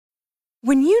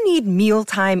When you need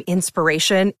mealtime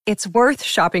inspiration, it's worth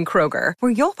shopping Kroger,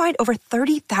 where you'll find over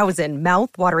 30,000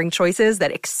 mouth-watering choices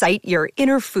that excite your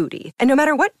inner foodie. And no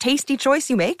matter what tasty choice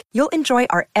you make, you'll enjoy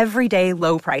our everyday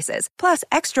low prices, plus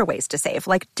extra ways to save,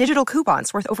 like digital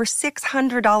coupons worth over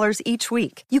 $600 each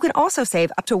week. You can also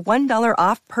save up to $1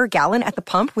 off per gallon at the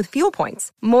pump with fuel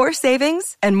points. More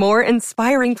savings and more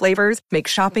inspiring flavors make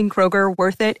shopping Kroger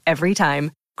worth it every time.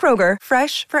 Kroger,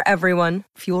 fresh for everyone.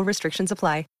 Fuel restrictions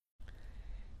apply.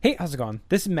 Hey, how's it going?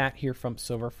 This is Matt here from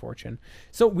Silver Fortune.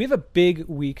 So we have a big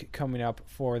week coming up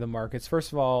for the markets.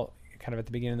 First of all, kind of at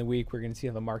the beginning of the week, we're going to see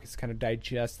how the markets kind of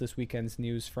digest this weekend's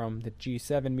news from the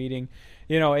G7 meeting.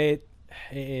 You know,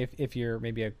 if you're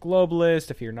maybe a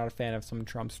globalist, if you're not a fan of some of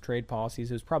Trump's trade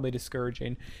policies, it was probably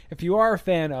discouraging. If you are a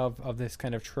fan of this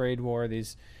kind of trade war,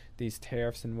 these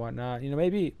tariffs and whatnot, you know,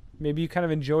 maybe you kind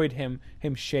of enjoyed him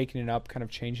shaking it up, kind of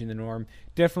changing the norm.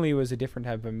 Definitely was a different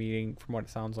type of meeting from what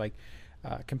it sounds like.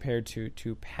 Compared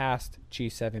to past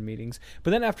G7 meetings.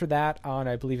 But then after that, on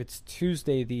I believe it's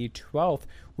Tuesday the 12th,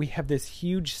 we have this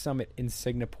huge summit in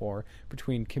Singapore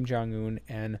between Kim Jong-un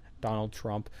and Donald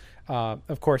Trump.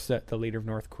 Of course, the leader of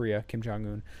North Korea, Kim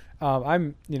Jong-un.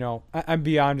 I'm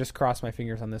beyond just cross my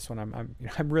fingers on this one.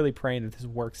 I'm really praying that this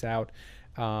works out.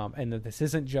 And that this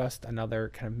isn't just another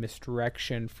kind of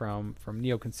misdirection from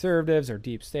neoconservatives or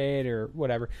deep state or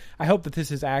whatever. I hope that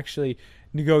this is actually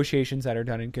negotiations that are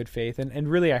done in good faith. And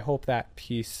really, I hope that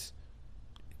peace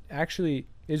actually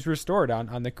is restored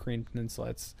on the Korean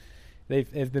Peninsula.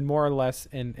 They've been more or less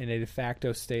in a de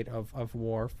facto state of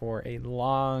war for a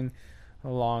long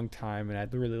time, and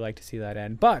I'd really like to see that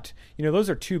end. But, you know, those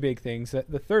are two big things.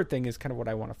 The third thing is kind of what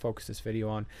I want to focus this video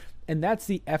on, and that's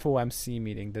the FOMC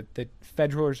meeting, the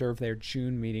Federal Reserve, their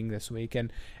June meeting this week.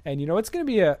 And you know, it's going to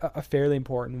be a fairly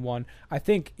important one. I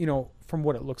think, you know, from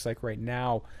what it looks like right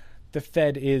now, the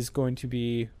Fed is going to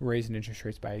be raising interest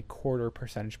rates by 1/4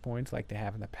 percentage points like they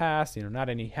have in the past, you know, not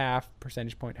any half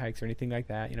percentage point hikes or anything like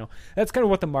that. You know, that's kind of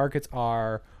what the markets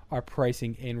are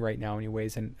pricing in right now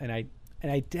anyways. And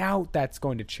I doubt that's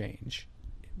going to change,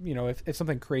 you know, if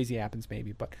something crazy happens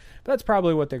maybe, but that's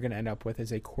probably what they're going to end up with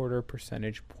is a 1/4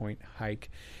 percentage point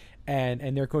hike.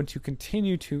 And they're going to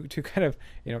continue to kind of,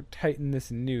 you know, tighten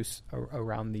this noose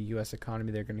around the U.S.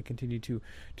 economy. They're going to continue to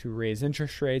raise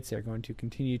interest rates. They're going to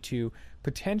continue to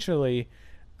potentially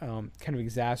kind of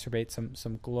exacerbate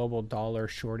some global dollar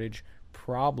shortage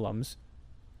problems.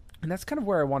 And that's kind of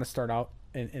where I want to start out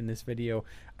in this video.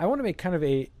 I want to make kind of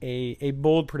a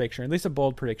bold prediction, or at least a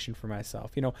bold prediction for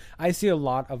myself. You know, I see a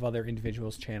lot of other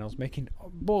individuals' channels making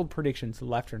bold predictions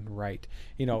left and right.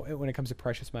 You know, when it comes to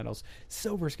precious metals,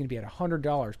 silver is going to be at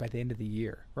 $100 by the end of the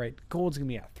year, right? Gold's going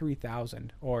to be at $3,000,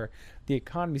 or the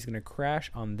economy is going to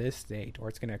crash on this date, or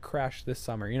it's going to crash this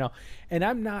summer, you know. And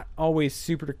I'm not always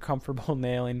super comfortable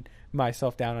nailing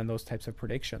myself down on those types of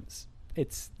predictions.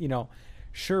 It's, you know,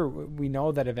 sure, we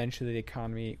know that eventually the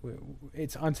economy,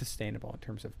 it's unsustainable in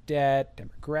terms of debt,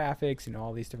 demographics, you know,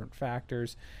 all these different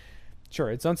factors.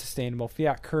 Sure, it's unsustainable.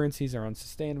 Fiat currencies are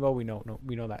unsustainable. We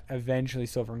know that eventually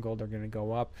silver and gold are going to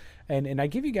go up. And I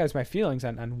give you guys my feelings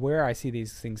on where I see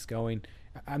these things going.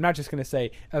 I'm not just going to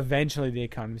say eventually the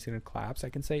economy is going to collapse. I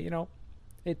can say, you know,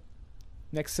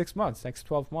 next 6 months, next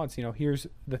 12 months, you know, here's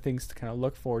the things to kind of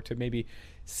look for to maybe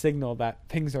signal that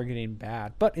things are getting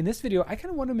bad. But in this video, I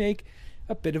kind of want to make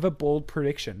a bit of a bold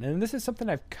prediction. And this is something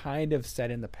I've kind of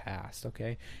said in the past,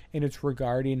 okay? And it's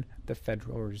regarding the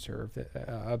Federal Reserve,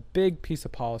 a big piece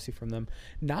of policy from them,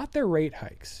 not their rate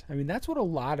hikes. I mean, that's what a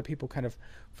lot of people kind of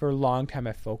for a long time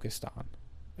have focused on.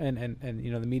 And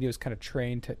you know, the media was kind of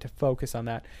trained to focus on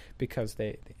that because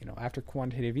they, you know, after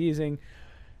quantitative easing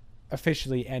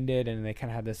officially ended and they kind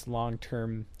of had this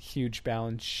long-term huge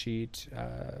balance sheet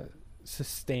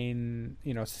sustaining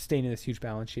this huge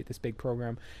balance sheet, this big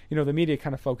program. You know, the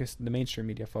mainstream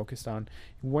media focused on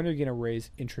when are you going to raise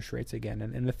interest rates again,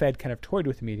 and the Fed kind of toyed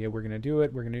with the media. We're going to do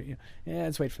it. We're going to,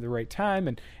 let's wait for the right time.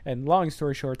 And long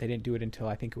story short, they didn't do it until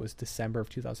I think it was December of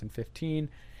 2015.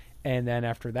 And then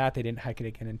after that, they didn't hike it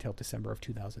again until December of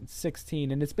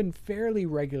 2016. And it's been fairly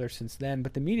regular since then,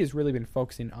 but the media has really been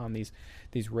focusing on these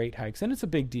rate hikes, and it's a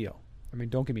big deal. I mean,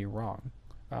 don't get me wrong.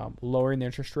 Lowering the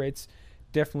interest rates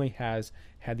definitely has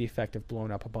had the effect of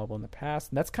blowing up a bubble in the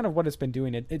past. And that's kind of what it's been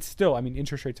doing. It's still, I mean,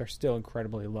 interest rates are still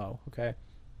incredibly low, okay?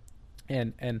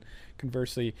 And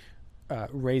conversely,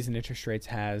 raising interest rates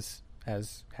has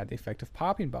had the effect of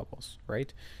popping bubbles,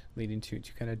 right? Leading to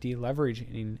kind of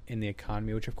deleveraging in the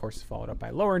economy, which of course is followed up by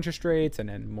lower interest rates and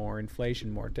then more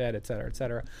inflation, more debt, et cetera, et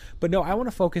cetera. But no, I want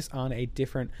to focus on a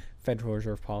different Federal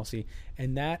Reserve policy,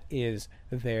 and that is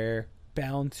their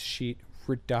balance sheet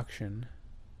reduction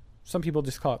some people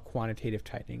just call it quantitative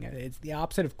tightening. It's the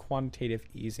opposite of quantitative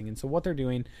easing. And so what they're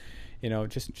doing,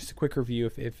 just a quick review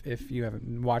if you haven't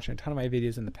been watching a ton of my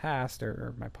videos in the past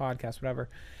or my podcast, whatever.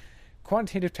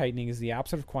 Quantitative tightening is the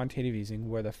opposite of quantitative easing,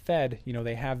 where the Fed,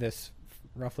 they have this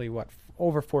roughly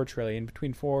over $4 trillion,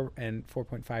 between $4 and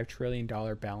 $4.5 trillion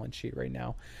balance sheet right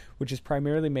now, which is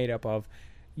primarily made up of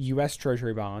U.S.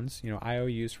 Treasury bonds,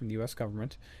 IOUs from the U.S.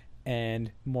 government,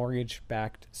 and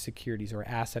mortgage-backed securities or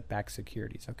asset-backed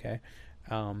securities. Okay,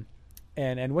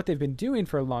 and what they've been doing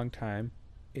for a long time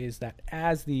is that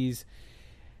as these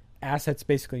assets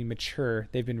basically mature,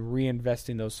 they've been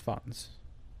reinvesting those funds.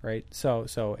 Right, so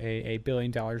a $1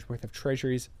 billion worth of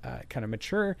treasuries kind of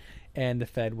mature, and the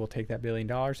Fed will take that $1 billion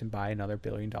and buy another $1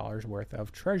 billion worth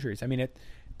of treasuries. I mean,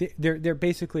 they're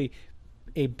basically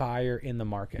a buyer in the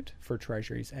market for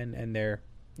treasuries, and they're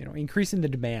increasing the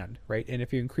demand, right? And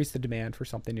if you increase the demand for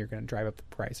something, you're going to drive up the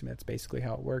price. I mean, that's basically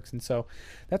how it works. And so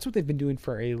that's what they've been doing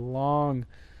for a long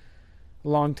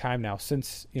time now,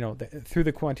 since through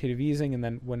the quantitative easing, and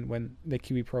then when the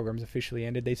QE programs officially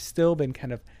ended, they've still been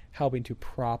kind of helping to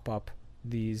prop up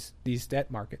these debt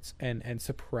markets and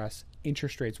suppress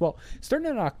interest rates. Well, starting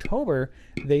in October,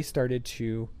 they started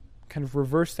to kind of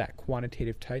reverse that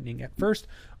quantitative tightening. At first,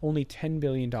 only $10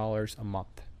 billion a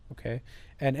month. Okay,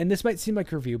 and this might seem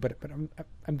like a review, but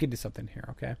I'm getting to something here.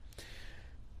 Okay.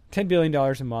 $10 billion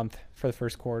a month for the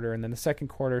first quarter, and then the second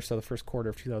quarter, so the first quarter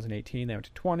of 2018, they went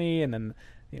to 20, and then,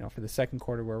 for the second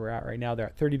quarter where we're at right now, they're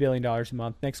at $30 billion a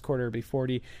month. Next quarter will be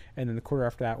 40, and then the quarter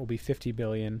after that will be $50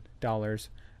 billion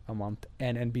a month.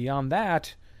 And beyond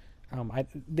that,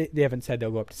 they haven't said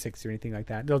they'll go up to 60 or anything like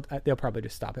that. They'll probably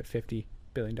just stop at $50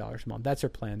 billion a month. That's their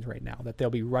plans right now, that they'll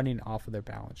be running off of their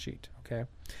balance sheet. Okay.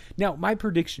 Now, my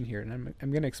prediction here, and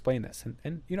I'm going to explain this,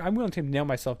 and I'm willing to nail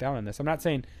myself down on this. I'm not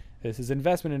saying this is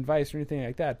investment advice or anything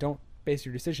like that. Don't base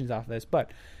your decisions off of this.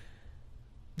 But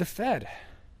the Fed,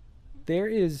 there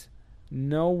is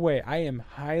no way, I am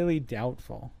highly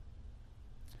doubtful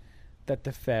that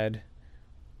the Fed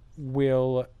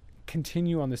will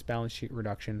continue on this balance sheet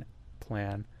reduction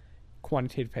plan,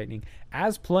 quantitative tightening,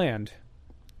 as planned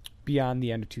beyond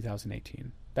the end of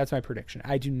 2018. That's my prediction.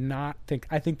 I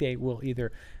think they will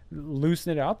either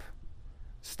loosen it up,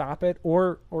 stop it,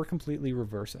 or completely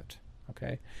reverse it.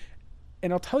 Okay.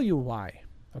 And I'll tell you why.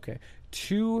 Okay.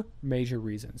 Two major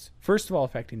reasons. First of all,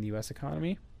 affecting the U.S.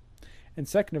 economy. And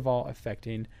second of all,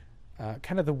 affecting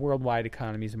kind of the worldwide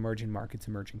economies, emerging markets,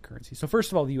 emerging currencies. So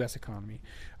first of all, the U.S. economy.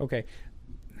 Okay.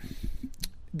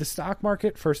 The stock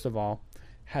market, first of all,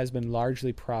 has been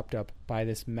largely propped up by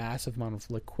this massive amount of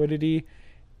liquidity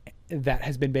that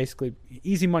has been basically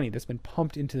easy money that's been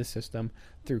pumped into the system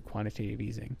through quantitative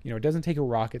easing. It doesn't take a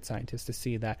rocket scientist to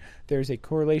see that there's a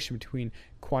correlation between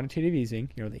quantitative easing,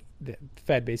 the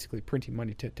Fed basically printing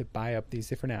money to buy up these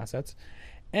different assets,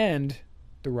 and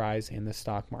the rise in the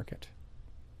stock market.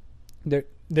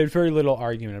 There's very little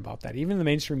argument about that. Even the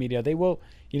mainstream media, they will,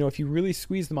 if you really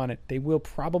squeeze them on it, they will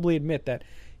probably admit that,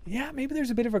 yeah, maybe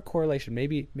there's a bit of a correlation.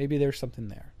 Maybe there's something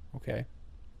there. Okay.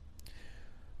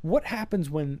 What happens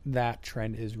when that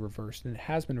trend is reversed? And it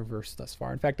has been reversed thus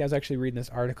far. In fact, I was actually reading this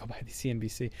article by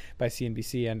CNBC,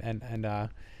 and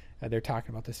they're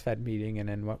talking about this Fed meeting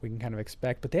and what we can kind of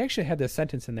expect. But they actually had this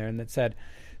sentence in there, and that said,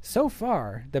 so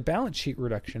far, the balance sheet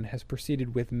reduction has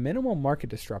proceeded with minimal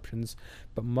market disruptions,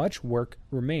 but much work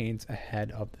remains ahead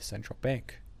of the central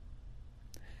bank.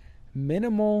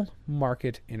 Minimal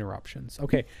market interruptions.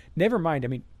 Okay, never mind. I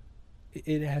mean,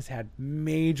 it has had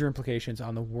major implications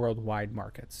on the worldwide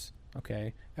markets,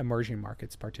 okay, emerging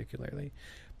markets particularly.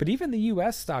 But even the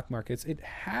U.S. stock markets, it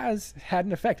has had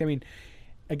an effect. I mean,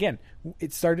 again,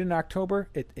 it started in October.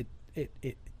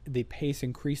 The pace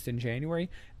increased in January.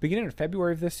 Beginning of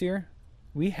February of this year,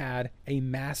 we had a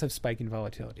massive spike in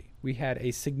volatility. We had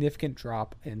a significant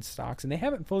drop in stocks, and they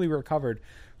haven't fully recovered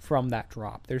from that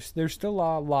drop. There's still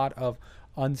a lot of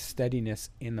unsteadiness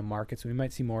in the markets. We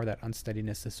might see more of that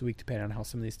unsteadiness this week, depending on how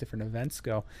some of these different events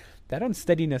go. That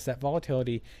unsteadiness, that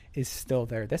volatility is still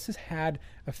there. This has had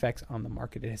effects on the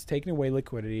market. It has taken away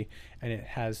liquidity, and it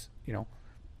has,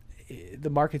 the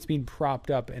market's being propped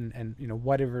up, and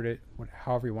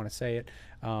however you want to say it.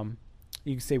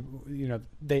 You can say,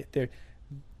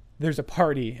 there's a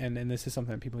party, and this is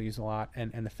something that people use a lot,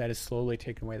 and the Fed is slowly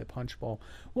taking away the punch bowl.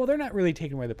 Well, they're not really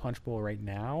taking away the punch bowl right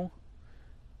now,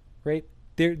 right?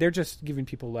 They're just giving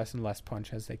people less and less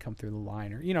punch as they come through the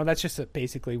line, or that's just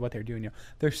basically what they're doing.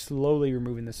 They're slowly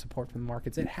removing the support from the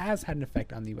markets. It has had an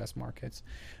effect on the U.S. markets,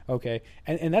 okay,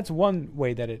 and that's one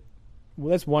way that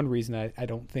that's one reason I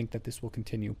don't think that this will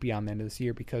continue beyond the end of this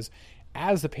year, because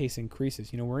as the pace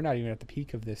increases, we're not even at the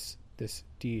peak of this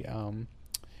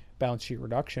balance sheet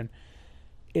reduction,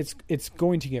 it's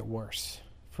going to get worse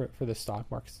for the stock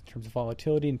markets in terms of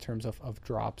volatility, in terms of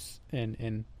drops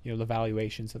in the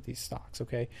valuations of these stocks.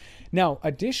 Okay. Now,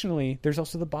 additionally, there's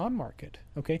also the bond market.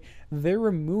 Okay. They're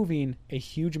removing a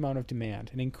huge amount of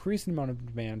demand, an increasing amount of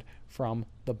demand from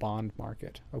the bond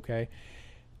market. Okay.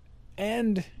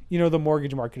 And, the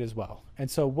mortgage market as well.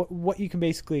 And so what you can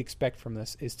basically expect from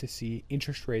this is to see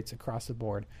interest rates across the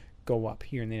board go up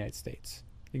here in the United States.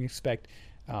 You can expect,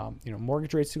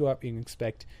 mortgage rates to go up. You can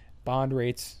expect bond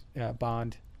rates,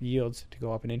 bond yields to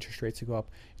go up, and interest rates to go up,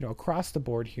 across the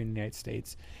board here in the United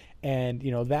States. And,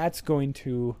 that's going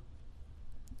to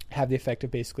have the effect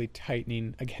of basically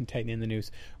tightening the noose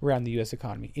around the U.S.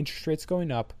 economy. Interest rates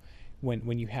going up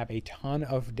when you have a ton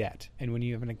of debt, and when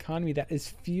you have an economy that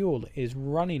is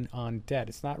running on debt.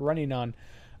 It's not running on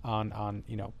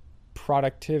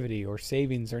productivity or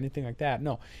savings or anything like that.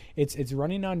 No, it's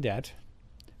running on debt.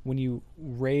 When you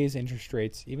raise interest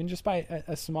rates, even just by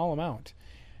a small amount,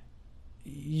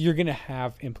 you're going to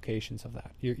have implications of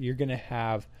that. You're going to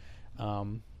have,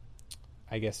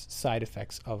 side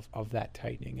effects of that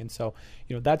tightening. And so,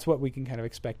 that's what we can kind of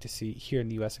expect to see here in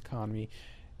the U.S. economy.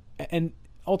 And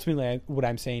ultimately, what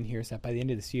I'm saying here is that by the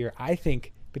end of this year, I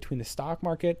think between the stock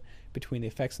market, between the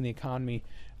effects on the economy,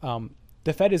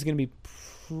 the Fed is going to be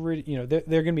pretty, they're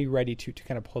going to be ready to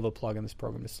kind of pull the plug on this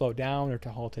program, to slow it down or to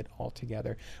halt it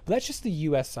altogether. But that's just the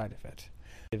U.S. side of it.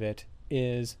 Of it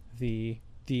is the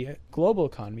global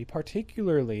economy,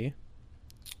 particularly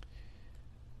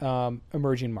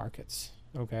emerging markets.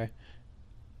 Okay,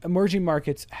 emerging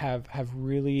markets have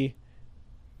really,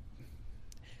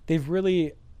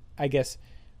 I guess,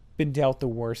 been dealt the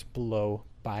worst blow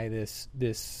by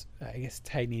this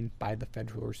tightening by the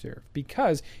Federal Reserve,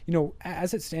 because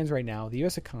as it stands right now, the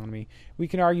U.S. economy, we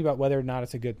can argue about whether or not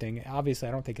it's a good thing. Obviously,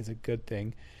 I don't think it's a good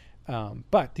thing,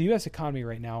 but the U.S. economy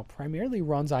right now primarily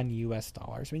runs on U.S.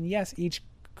 dollars. I mean, yes, each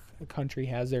country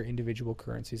has their individual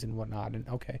currencies and whatnot, and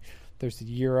okay, there's the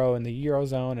euro and the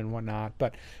eurozone and whatnot,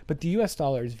 but the U.S.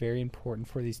 dollar is very important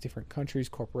for these different countries,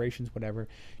 corporations, whatever,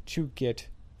 to get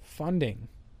funding.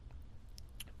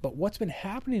 But what's been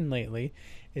happening lately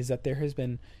is that there has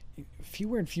been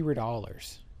fewer and fewer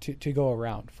dollars to go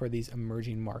around for these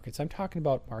emerging markets. I'm talking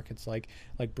about markets like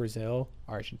Brazil,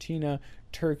 Argentina,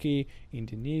 Turkey,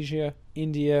 Indonesia,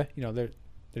 India.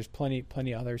 There's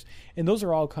plenty others, and those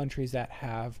are all countries that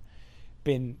have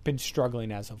been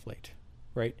struggling as of late,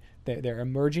 right? They're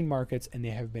emerging markets, and they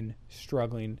have been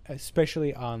struggling,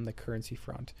 especially on the currency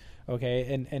front.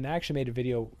 Okay, and I actually made a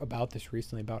video about this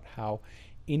recently, about how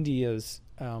India's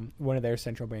one of their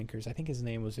central bankers, I think his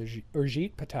name was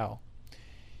Urjit Patel,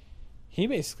 he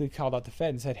basically called out the Fed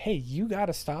and said, hey, you got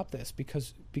to stop this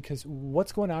because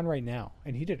what's going on right now,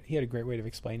 and he had a great way of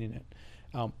explaining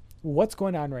it. What's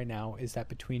going on right now is that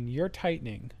between your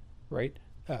tightening, right,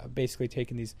 basically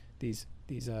taking these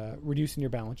reducing your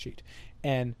balance sheet,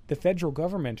 and the federal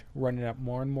government running up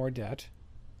more and more debt,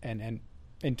 and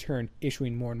in turn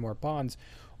issuing more and more bonds,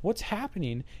 what's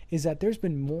happening is that there's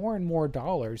been more and more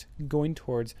dollars going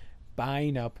towards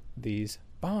buying up these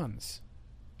bonds.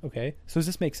 Okay, so does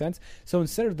this make sense? So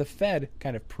instead of the Fed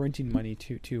kind of printing money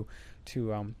to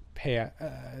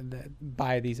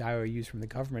buy these IOUs from the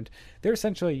government, they're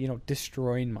essentially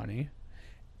destroying money,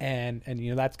 and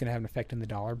that's going to have an effect on the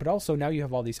dollar. But also now you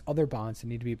have all these other bonds that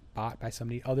need to be bought by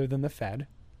somebody other than the Fed.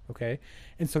 Okay,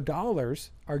 and so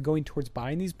dollars are going towards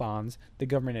buying these bonds. The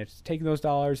government is taking those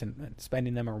dollars and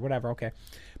spending them or whatever. Okay,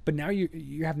 but now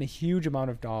you're having a huge amount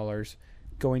of dollars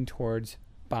going towards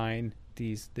buying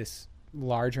this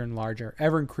larger and larger,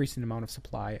 ever increasing amount of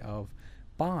supply of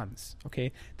bonds.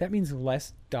 Okay, that means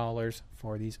less dollars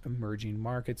for these emerging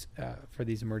markets, for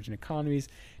these emerging economies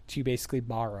to basically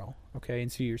borrow. Okay,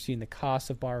 and so you're seeing the cost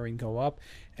of borrowing go up,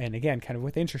 and again, kind of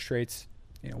with interest rates,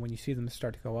 when you see them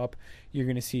start to go up, you're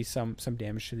going to see some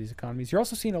damage to these economies. You're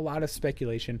also seeing a lot of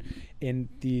speculation in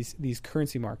these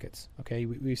currency markets. Okay,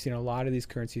 we've seen a lot of these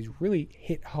currencies really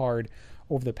hit hard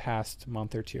over the past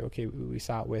month or two. Okay, we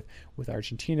saw it with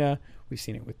Argentina, we've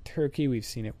seen it with Turkey, we've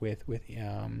seen it with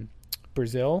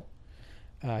Brazil.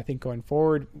 I think going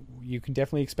forward, you can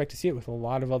definitely expect to see it with a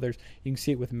lot of others. You can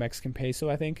see it with Mexican peso,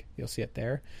 I think. You'll see it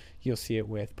there. You'll see it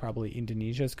with probably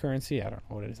Indonesia's currency. I don't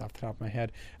know what it is off the top of my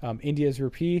head. India's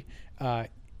rupee.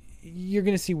 You're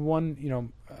going to see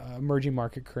one, emerging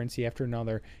market currency after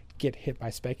another get hit by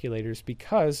speculators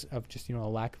because of just, a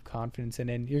lack of confidence. And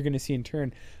then you're going to see in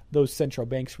turn those central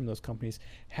banks from those companies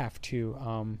have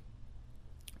to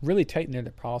really tighten their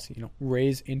policy,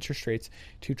 raise interest rates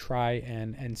to try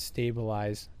and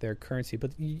stabilize their currency.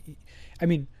 But I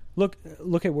mean, look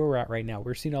at where we're at right now.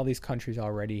 We're seeing all these countries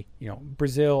already,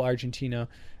 Brazil, Argentina,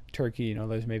 Turkey,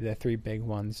 there's maybe the three big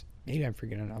ones. Maybe I'm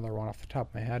forgetting another one off the top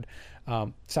of my head.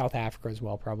 South Africa as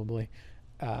well, probably.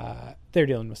 They're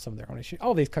dealing with some of their own issues.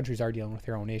 All these countries are dealing with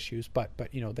their own issues, but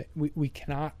we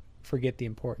cannot forget the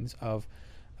importance of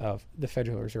the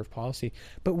Federal Reserve policy.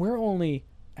 But we're only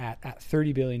at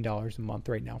 $30 billion a month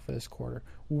right now for this quarter.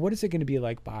 What is it going to be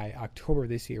like by October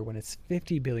this year when it's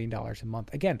 $50 billion a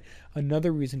month? Again,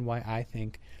 another reason why I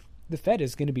think the Fed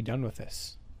is going to be done with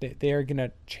this. They are going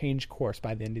to change course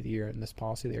by the end of the year in this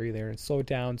policy. They're either going to slow it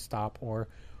down, stop, or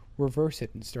reverse it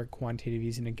and start quantitative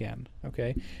easing again.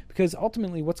 Okay, because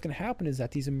ultimately, what's going to happen is that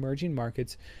these emerging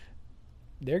markets,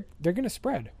 they're going to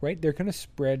spread, right? They're going to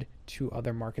spread to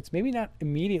other markets. Maybe not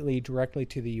immediately directly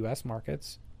to the U.S.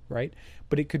 markets, right?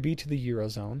 But it could be to the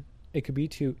Eurozone. It could be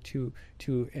to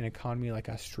an economy like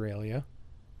Australia,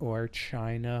 or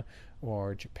China,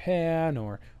 or Japan,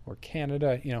 or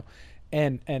Canada.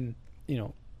 And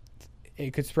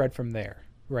it could spread from there,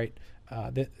 right?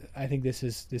 I think this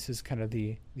is kind of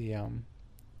the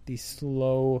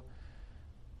slow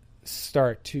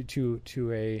start to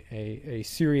a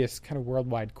serious kind of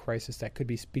worldwide crisis that could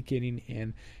be beginning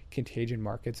in contagion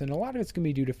markets, and a lot of it's going to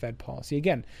be due to Fed policy.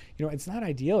 Again, it's not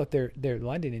ideal if they're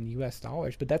lending in U.S.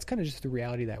 dollars, but that's kind of just the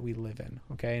reality that we live in.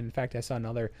 Okay, and in fact, I saw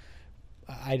another.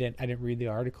 I didn't read the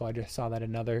article. I just saw that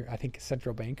another, I think,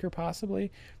 central banker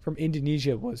possibly from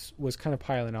Indonesia was kind of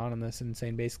piling on this and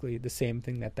saying basically the same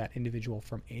thing that individual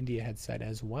from India had said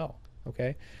as well.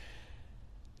 Okay.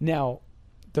 Now,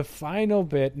 the final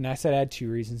bit, and I said I had two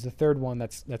reasons. The third one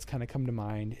that's kind of come to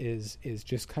mind is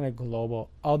just kind of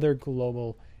other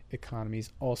global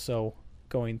economies also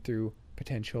going through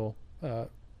potential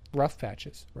rough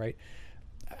patches, right?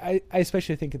 I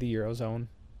especially think of the Eurozone,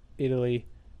 Italy.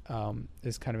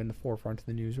 Is kind of in the forefront of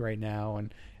the news right now,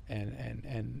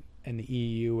 and the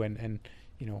EU, and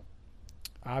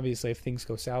obviously if things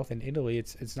go south in Italy,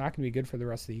 it's not going to be good for the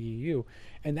rest of the EU,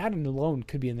 and that alone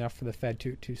could be enough for the Fed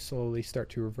to slowly start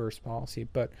to reverse policy.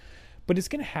 But it's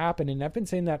going to happen, and I've been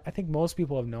saying that. I think most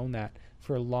people have known that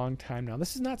for a long time now.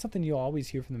 This is not something you'll always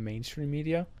hear from the mainstream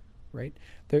media. Right?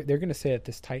 They're going to say that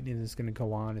this tightening is going to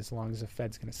go on as long as the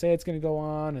Fed's going to say it's going to go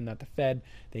on, and that the Fed,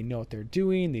 they know what they're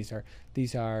doing. These are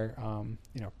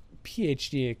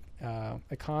PhD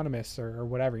economists or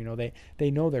whatever.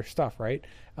 They know their stuff, right?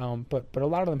 But a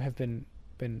lot of them have been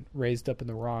raised up in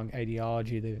the wrong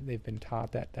ideology. They've been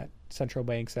taught that central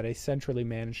banks, that a centrally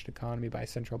managed economy by a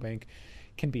central bank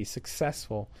can be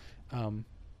successful.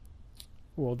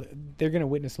 Well, they're going to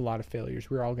witness a lot of failures.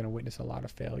 We're all going to witness a lot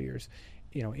of failures,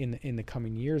 in the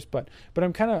coming years. But I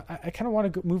kind of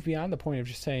want to move beyond the point of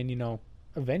just saying,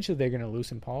 eventually they're going to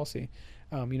loosen policy.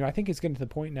 I think it's getting to the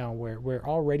point now where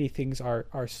already things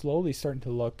are slowly starting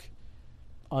to look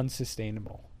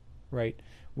unsustainable, right?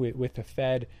 With the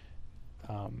Fed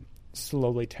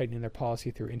slowly tightening their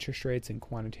policy through interest rates and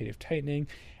quantitative tightening,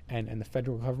 and the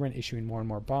federal government issuing more and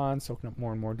more bonds, soaking up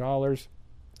more and more dollars.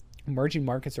 Emerging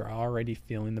markets are already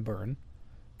feeling the burn.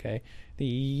 Okay, the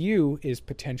EU is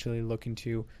potentially looking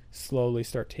to slowly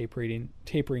start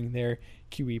tapering their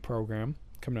QE program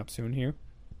coming up soon here,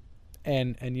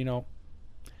 and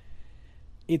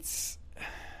it's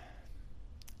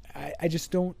I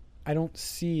don't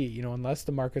see, unless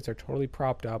the markets are totally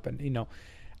propped up, and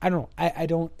I don't know, I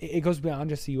don't. It goes beyond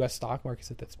just the U.S. stock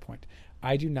markets at this point.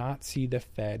 I do not see the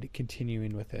Fed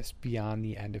continuing with this beyond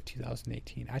the end of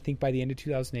 2018. I think by the end of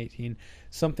 2018,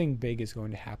 something big is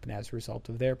going to happen as a result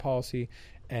of their policy,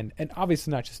 and obviously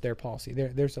not just their policy.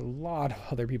 There's a lot of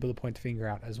other people to point the finger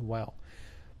at as well.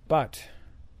 But,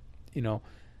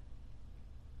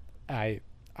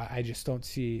 I just don't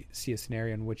see a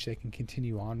scenario in which they can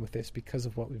continue on with this because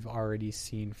of what we've already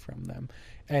seen from them.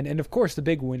 And of course, the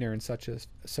big winner in such a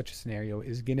scenario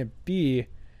is going to be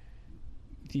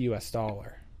the U.S.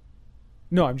 dollar.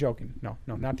 No, I'm joking. No,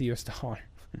 not the U.S. dollar.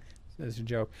 That's a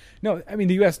joke. No, I mean,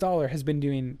 the U.S. dollar has been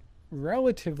doing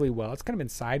relatively well. It's kind of been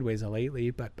sideways lately,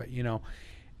 but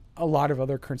a lot of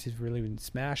other currencies have really been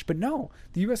smashed. But no,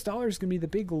 the U.S. dollar is going to be the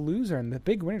big loser, and the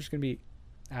big winner is going to be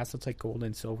assets like gold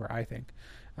and silver, I think.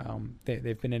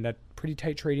 They've been in a pretty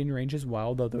tight trading range as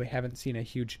well, though they haven't seen a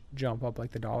huge jump up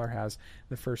like the dollar has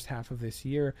the first half of this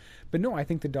year. But no, I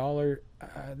think the dollar,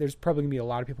 there's probably going to be a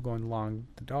lot of people going long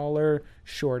the dollar,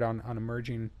 short on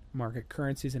emerging market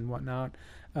currencies and whatnot.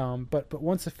 But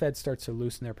once the Fed starts to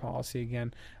loosen their policy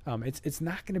again, it's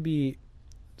not going to be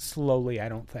slowly, I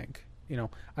don't think.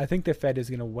 I think the Fed is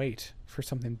going to wait for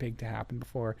something big to happen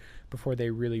before they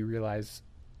really realize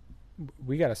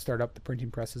we got to start up the printing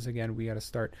presses again. We got to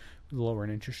start lowering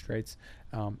interest rates.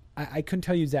 I couldn't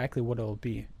tell you exactly what it'll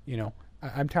be.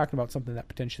 I'm talking about something that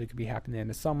potentially could be happening in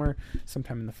the summer,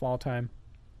 sometime in the fall time.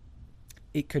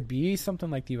 It could be something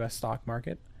like the U.S. stock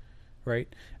market, right?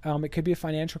 It could be a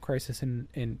financial crisis, and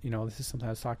this is something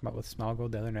I was talking about with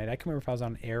Smelgold the other night. I can't remember if I was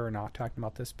on air or not talking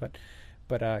about this, but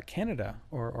Canada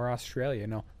or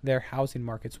Australia, their housing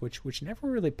markets, which never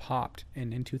really popped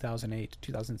in 2008,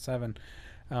 2007,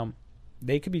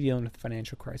 they could be dealing with a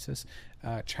financial crisis.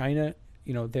 China,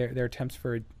 their attempts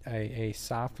for a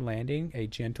soft landing, a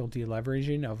gentle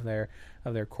deleveraging of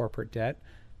their corporate debt,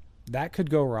 that could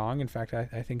go wrong. In fact, I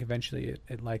think eventually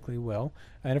it likely will.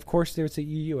 And of course, there's the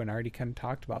EU, and I already kind of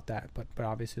talked about that. But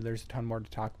obviously, there's a ton more to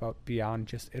talk about beyond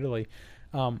just Italy.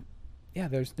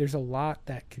 There's a lot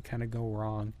that could kind of go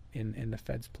wrong in the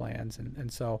Fed's plans,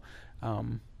 and so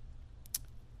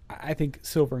I think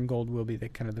silver and gold will be the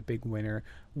kind of the big winner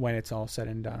when it's all said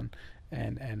and done.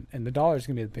 And the dollar is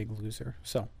going to be the big loser.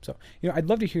 So I'd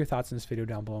love to hear your thoughts on this video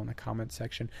down below in the comment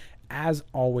section. As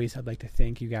always, I'd like to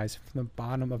thank you guys from the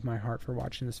bottom of my heart for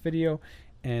watching this video,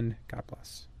 and God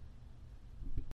bless.